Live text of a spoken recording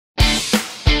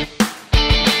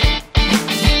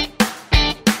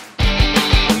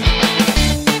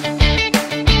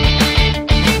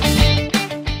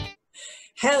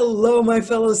Hello, my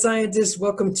fellow scientists.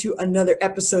 Welcome to another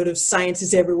episode of Science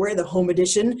is Everywhere, the home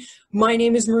edition. My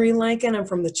name is Marie Lankin. I'm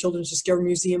from the Children's Discovery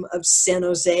Museum of San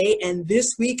Jose, and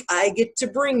this week I get to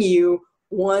bring you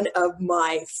one of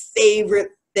my favorite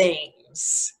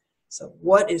things. So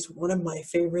what is one of my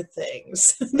favorite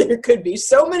things? There could be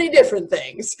so many different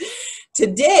things.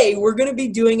 Today, we're going to be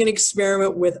doing an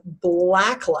experiment with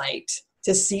black light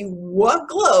to see what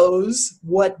glows,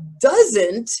 what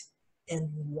doesn't,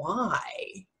 and why.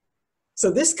 So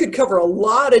this could cover a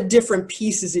lot of different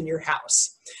pieces in your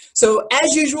house. So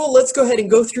as usual, let's go ahead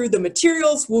and go through the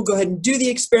materials. We'll go ahead and do the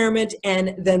experiment,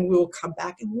 and then we'll come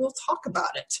back and we'll talk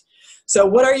about it. So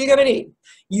what are you going to need?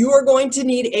 You are going to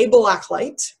need a black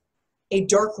light, a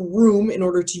dark room in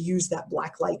order to use that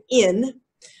black light in,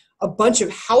 a bunch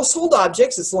of household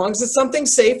objects. As long as it's something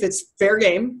safe, it's fair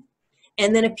game,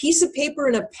 and then a piece of paper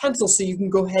and a pencil so you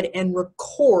can go ahead and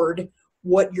record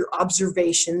what your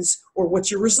observations or what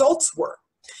your results were.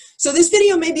 So this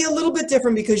video may be a little bit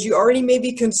different because you already may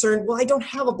be concerned, well, I don't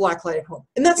have a black light at home.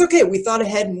 And that's okay, we thought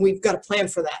ahead and we've got a plan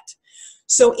for that.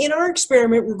 So in our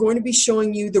experiment, we're going to be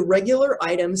showing you the regular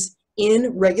items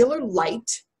in regular light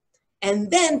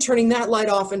and then turning that light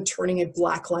off and turning a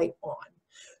black light on.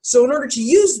 So in order to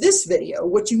use this video,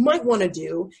 what you might want to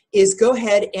do is go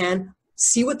ahead and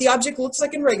see what the object looks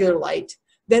like in regular light,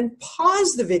 then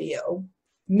pause the video,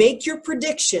 make your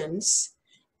predictions,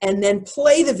 and then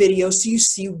play the video so you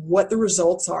see what the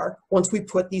results are once we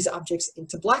put these objects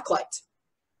into black light.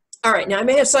 All right, now I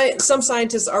may have some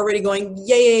scientists already going,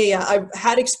 yeah, I've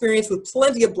had experience with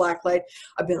plenty of black light.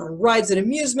 I've been on rides at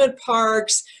amusement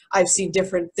parks. I've seen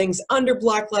different things under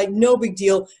black light, no big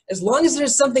deal. As long as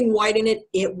there's something white in it,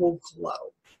 it will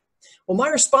glow. Well, my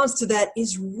response to that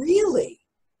is really,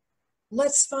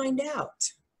 let's find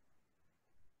out.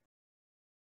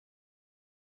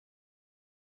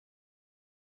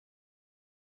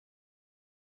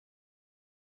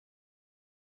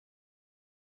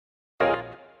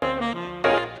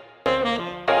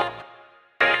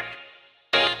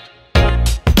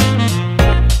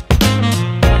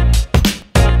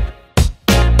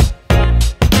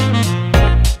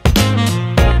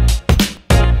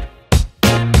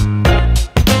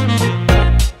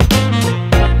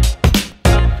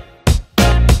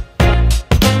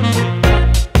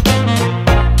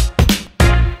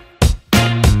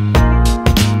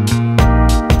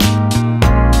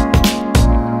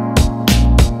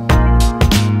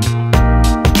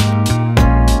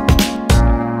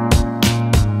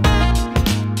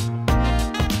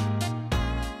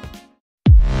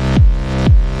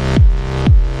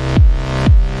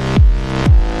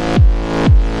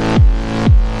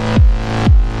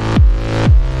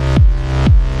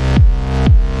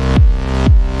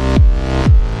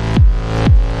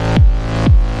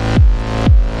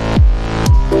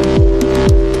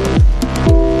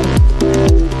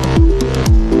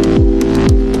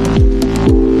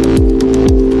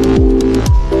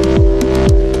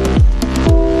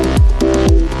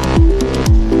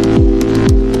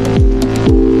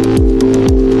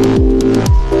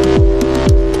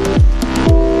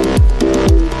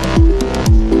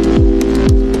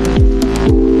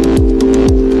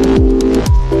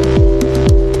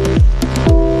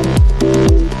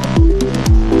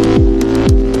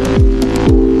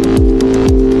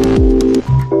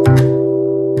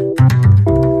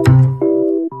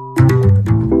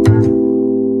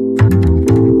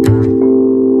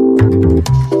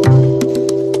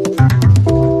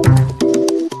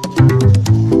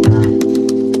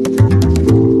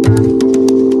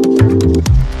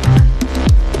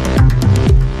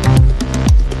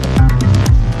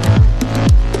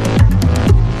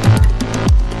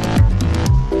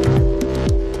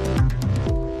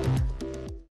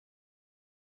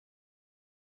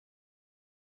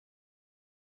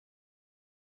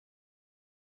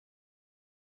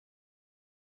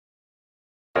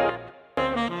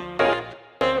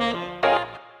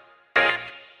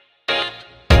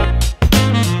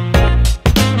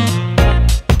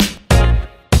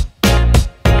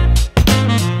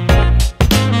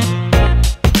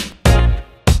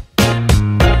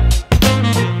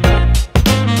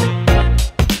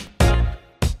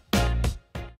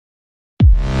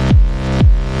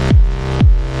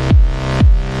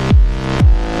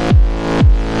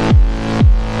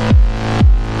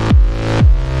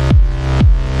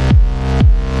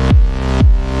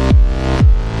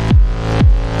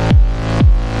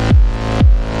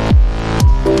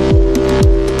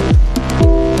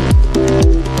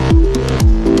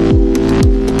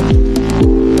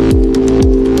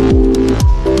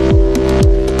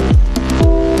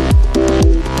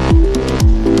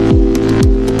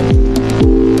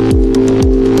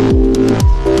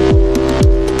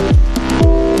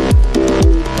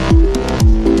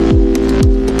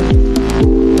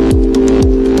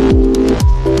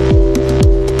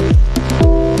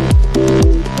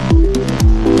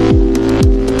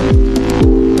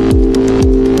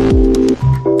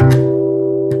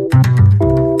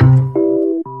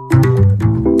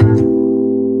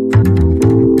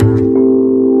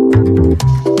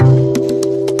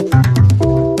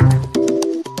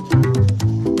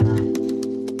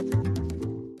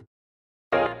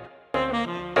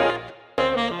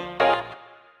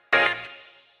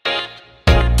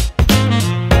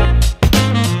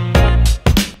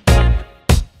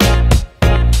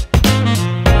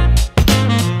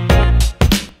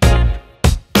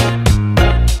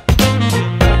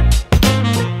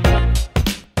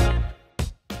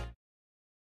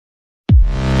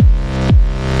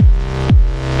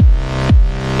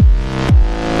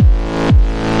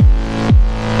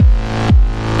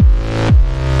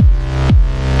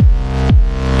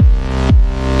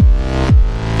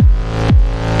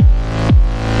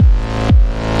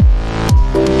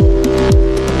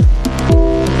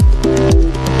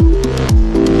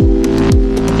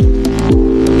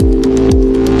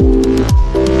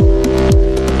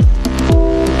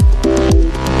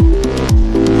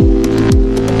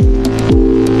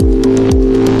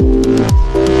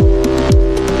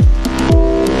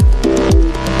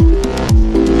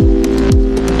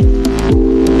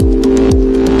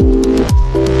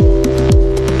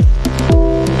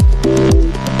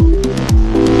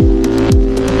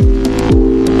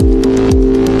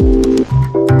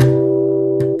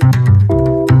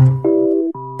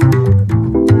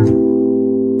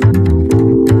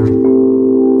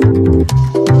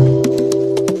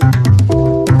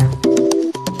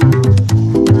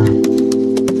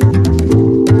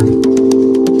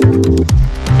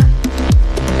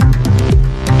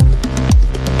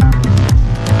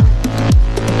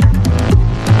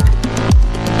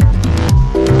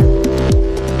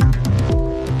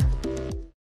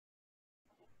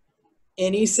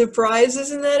 Any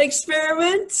surprises in that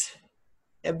experiment?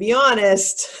 And be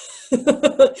honest.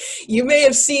 You may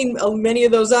have seen many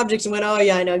of those objects and went, oh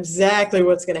yeah, I know exactly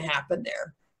what's going to happen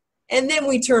there. And then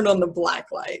we turn on the black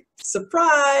light.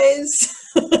 Surprise!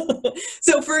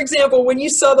 So for example, when you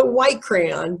saw the white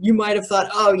crayon, you might have thought,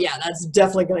 oh yeah, that's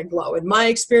definitely going to glow. In my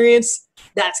experience,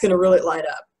 that's going to really light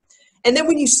up. And then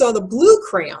when you saw the blue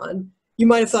crayon, you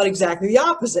might have thought exactly the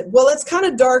opposite. Well, it's kind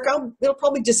of dark. It'll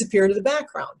probably disappear into the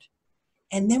background.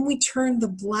 And then we turned the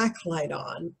black light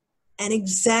on, and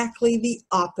exactly the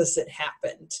opposite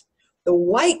happened. The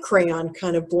white crayon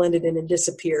kind of blended in and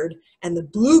disappeared, and the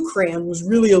blue crayon was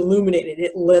really illuminated.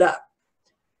 It lit up.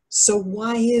 So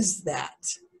why is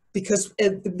that? Because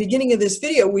at the beginning of this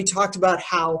video, we talked about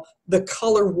how the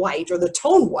color white or the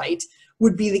tone white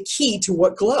would be the key to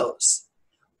what glows.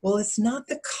 Well, it's not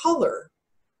the color,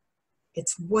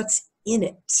 it's what's in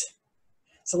it.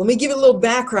 So let me give you a little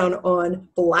background on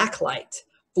black light.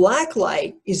 Black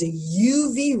light is a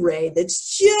UV ray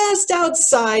that's just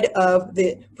outside of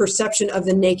the perception of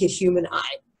the naked human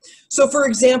eye. So for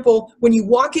example, when you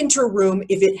walk into a room,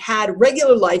 if it had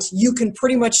regular lights, you can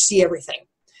pretty much see everything.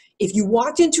 If you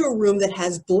walked into a room that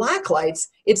has black lights,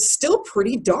 it's still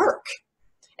pretty dark.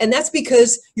 And that's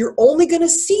because you're only going to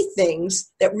see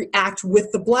things that react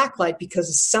with the black light because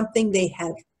of something they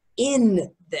have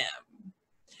in them.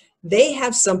 They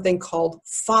have something called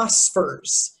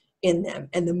phosphors in them.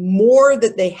 And the more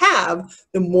that they have,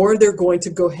 the more they're going to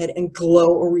go ahead and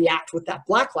glow or react with that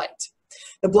black light.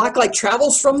 The black light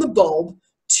travels from the bulb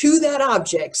to that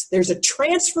object. There's a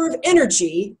transfer of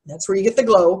energy, that's where you get the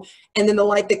glow, and then the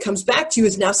light that comes back to you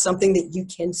is now something that you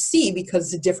can see because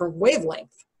it's a different wavelength.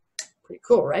 Pretty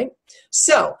cool, right?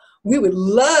 So we would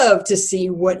love to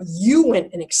see what you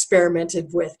went and experimented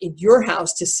with in your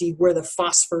house to see where the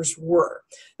phosphors were.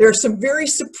 There are some very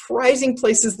surprising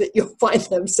places that you'll find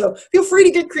them, so feel free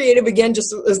to get creative. Again,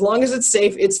 just as long as it's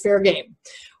safe, it's fair game.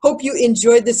 Hope you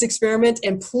enjoyed this experiment,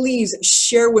 and please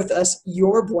share with us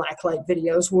your blacklight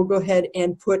videos. We'll go ahead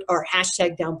and put our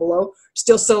hashtag down below.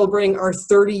 Still celebrating our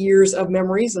 30 years of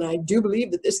memories, and I do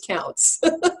believe that this counts.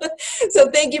 So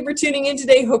thank you for tuning in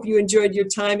today. Hope you enjoyed your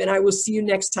time, and I will see you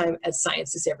next time at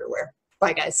Science is Everywhere.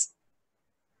 Bye, guys.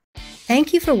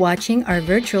 Thank you for watching our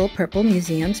virtual Purple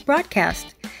Museums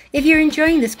broadcast. If you're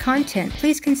enjoying this content,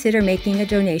 please consider making a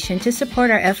donation to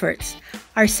support our efforts.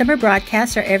 Our summer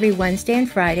broadcasts are every Wednesday and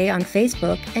Friday on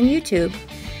Facebook and YouTube.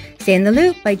 Stay in the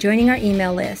loop by joining our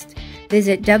email list.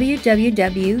 Visit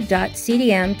www.cdm.org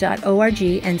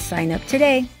and sign up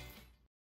today.